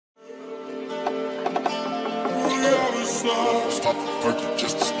Stop working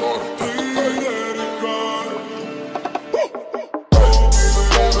just to start it.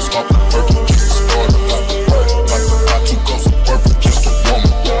 Stop working just to start it. I took off some work for just a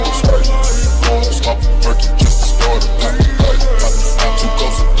woman. Stop working just to start it. I took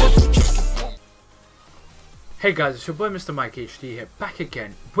off some work for just a woman. Hey guys, it's your boy Mr. Mike HD here, back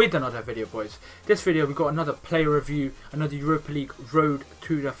again with another video, boys. This video we got another player review, another Europa League Road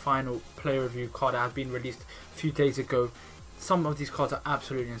to the Final player review card that has been released a few days ago. Some of these cards are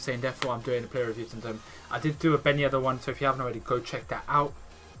absolutely insane, therefore I'm doing the player reviews on them. I did do a Benny other one, so if you haven't already, go check that out.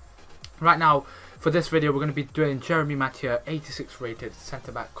 Right now, for this video, we're going to be doing Jeremy Mathieu, 86 rated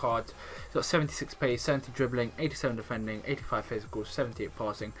centre-back card. He's got 76 pace, 70 dribbling, 87 defending, 85 physical, 78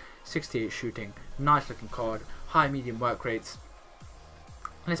 passing, 68 shooting. Nice looking card, high medium work rates.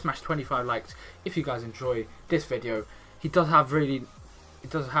 Let's smash 25 likes if you guys enjoy this video. He does have a really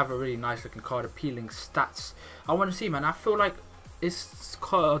nice looking card, appealing stats. I want to see, man. I feel like his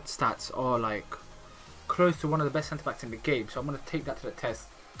card stats are like close to one of the best centre backs in the game, so I'm going to take that to the test.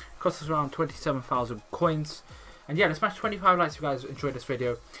 Costs us around 27,000 coins. And yeah, let's smash 25 likes if you guys enjoyed this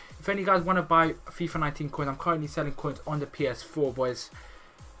video. If any of you guys want to buy FIFA 19 coins, I'm currently selling coins on the PS4, boys.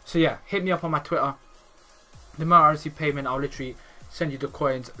 So yeah, hit me up on my Twitter. The more I receive payment, I'll literally send you the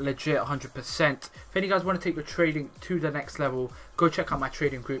coins legit 100%. If any of you guys want to take your trading to the next level, go check out my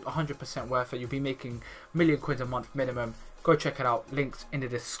trading group, 100% worth it. You'll be making a million coins a month minimum. Go check it out, links in the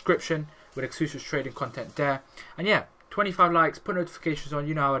description with exclusive trading content there. And yeah, 25 likes, put notifications on,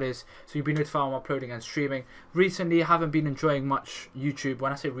 you know how it is, so you'll be notified when I'm uploading and streaming. Recently, I haven't been enjoying much YouTube.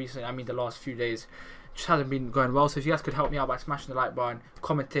 When I say recently, I mean the last few days. Just hasn't been going well, so if you guys could help me out by smashing the like button,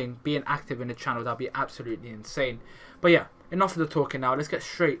 commenting, being active in the channel, that'd be absolutely insane. But yeah, enough of the talking now. Let's get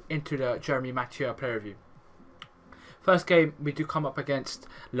straight into the Jeremy Mathieu player review. First game, we do come up against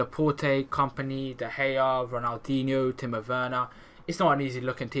Laporte, Company, De Gea, Ronaldinho, Timo Werner. It's not an easy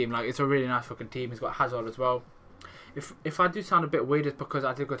looking team. Like, it's a really nice looking team. He's got Hazard as well. If I do sound a bit weird, it's because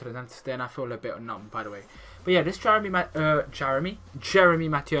I did go to the dentist there and I feel a bit numb, by the way. But yeah, this Jeremy Mathieu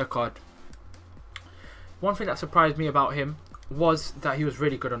card. One thing that surprised me about him was that he was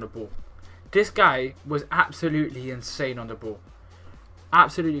really good on the ball. This guy was absolutely insane on the ball.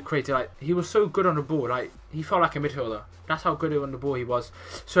 Absolutely crazy. Like, he was so good on the ball. Like, he felt like a midfielder. That's how good on the ball he was.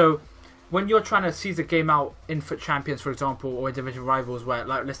 So when you're trying to seize the game out in FUT Champions, for example, or in division rivals, where,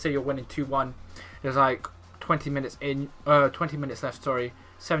 like, let's say you're winning 2-1, there's like 20 minutes left, sorry,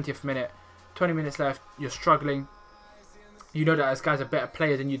 70th minute, 20 minutes left, you're struggling. You know that this guy's a better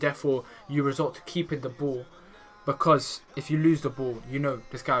player than you, therefore you resort to keeping the ball, because if you lose the ball, you know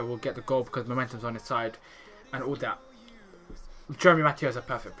this guy will get the goal because momentum's on his side and all that. Jeremy Mathieu is a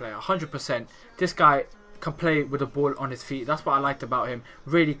perfect player, 100%. This guy can play with the ball on his feet. That's what I liked about him.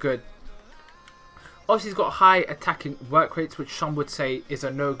 Really good. Obviously, he's got high attacking work rates, which some would say is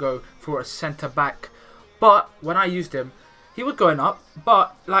a no-go for a centre-back. But when I used him, he was going up,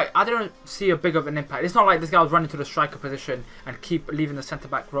 but like, I didn't see a big of an impact. It's not like this guy was running to the striker position and keep leaving the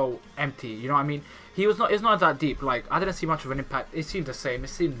centre-back role empty. You know what I mean? It's not that deep. Like, I didn't see much of an impact. It seemed the same. It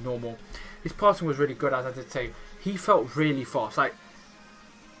seemed normal. His passing was really good, as I did say. He felt really fast. Like,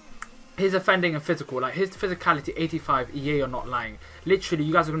 his defending and physical, like his physicality, 85. EA are not lying. Literally,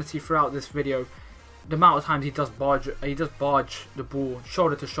 you guys are going to see throughout this video the amount of times he does barge the ball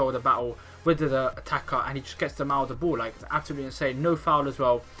shoulder to shoulder battle with the attacker, and he just gets them out of the ball. Like, it's absolutely insane. No foul as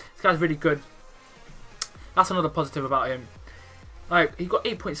well. This guy's really good. That's another positive about him. Like, he got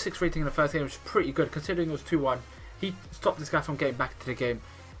 8.6 rating in the first game, which is pretty good considering it was 2-1. He stopped this guy from getting back into the game.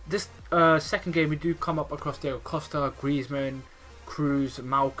 This second game, we do come up across Diego Costa, Griezmann, Cruz,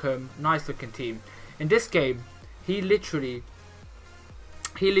 Malcolm. Nice looking team. In this game, he literally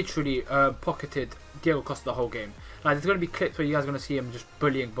pocketed Diego Costa the whole game. Like, there's going to be clips where you guys are going to see him just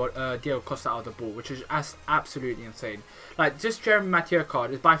bullying Diego Costa out of the ball, which is absolutely insane. Like, this Jeremy Mathieu card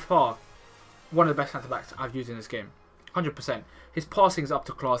is by far one of the best centre-backs I've used in this game. 100%. His passing is up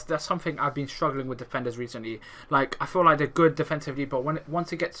to class. That's something I've been struggling with defenders recently. Like, I feel like they're good defensively, but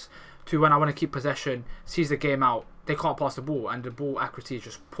once it gets to when I want to keep possession, seize the game out, they can't pass the ball, and the ball accuracy is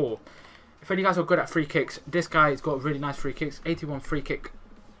just poor. If any guys are good at free kicks, this guy's got really nice free kicks. 81 free kick.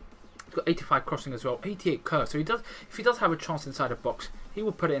 He's got 85 crossing as well, 88 curve. So if he does have a chance inside the box, he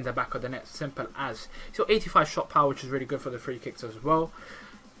will put it in the back of the net. Simple as. He's got 85 shot power, which is really good for the free kicks as well.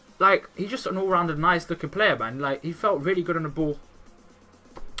 Like, he's just an all-rounded nice looking player, man. Like, he felt really good on the ball.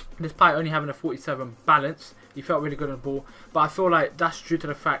 Despite only having a 47 balance, he felt really good on the ball. But I feel like that's due to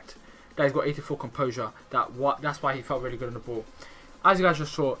the fact that he's got 84 composure. That's why he felt really good on the ball. As you guys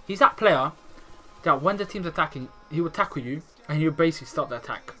just saw, he's that player that when the team's attacking, he will tackle you and he'll basically stop the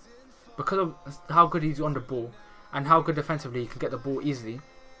attack. Because of how good he's on the ball and how good defensively he can get the ball easily.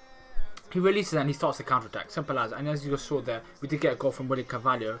 He releases it and he starts the counter-attack. Simple as. And as you just saw there, we did get a goal from Willie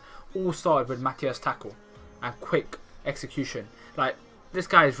Carvalho. All started with Mathieu's tackle and quick execution. Like, this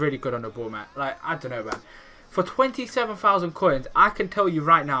guy is really good on the ball, man. Like, I don't know, man. For 27,000 coins, I can tell you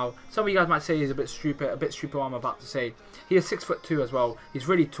right now, some of you guys might say he's a bit stupid what I'm about to say. He is 6'2" as well. He's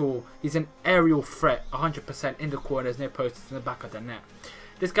really tall. He's an aerial threat, 100% in the corners, near posts, in the back of the net.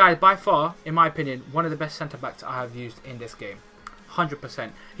 This guy is by far, in my opinion, one of the best centre-backs I have used in this game.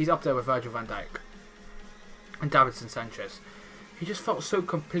 100%. He's up there with Virgil van Dijk and Davinson Sanchez. He just felt so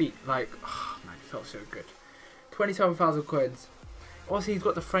complete. Like, oh man, he felt so good. 27,000 coins. Obviously, he's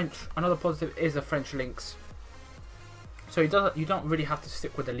got the French. Another positive is the French links. So you don't really have to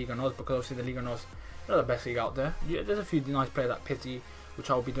stick with the Liga NOS, because obviously the Liga NOS is not the best league out there. There's a few nice players like Pizzi, which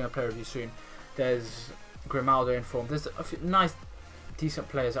I will be doing a player review soon. There's Grimaldo in form. There's a few nice, decent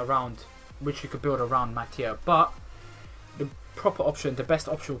players around which you could build around Mathieu. But the proper option, the best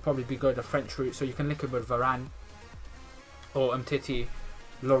option will probably be go the French route. So you can link him with Varane or Umtiti,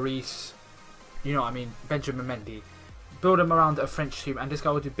 Lloris, you know what I mean, Benjamin Mendy. Build him around a French team, and this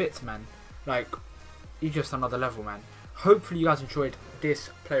guy will do bits, man. Like, he's just another level, man. Hopefully you guys enjoyed this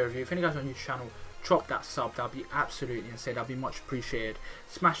player review. If any guys are on your channel, drop that sub. That'll be absolutely insane. That'll be much appreciated.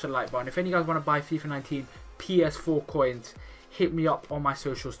 Smash the like button. If any guys want to buy FIFA19 PS4 coins, hit me up on my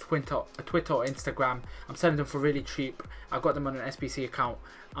socials, Twitter or Instagram. I'm selling them for really cheap. I've got them on an SBC account.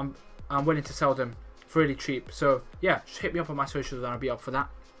 I'm willing to sell them for really cheap. So yeah, just hit me up on my socials and I'll be up for that.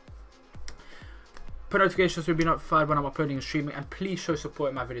 Put notifications to be notified when I'm uploading and streaming, and please show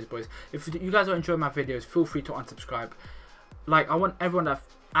support in my videos, boys. If you guys are enjoying my videos, feel free to unsubscribe. Like, I want everyone to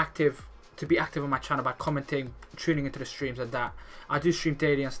be active on my channel by commenting, tuning into the streams and that. I do stream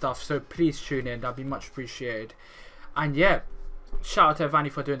daily and stuff, so please tune in. That'd be much appreciated. And yeah, shout out to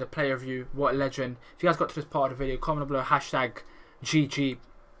Evani for doing the player review. What a legend. If you guys got to this part of the video, comment below #GG.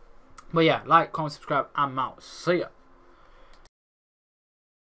 But yeah, like, comment, subscribe, and I'm out. See ya.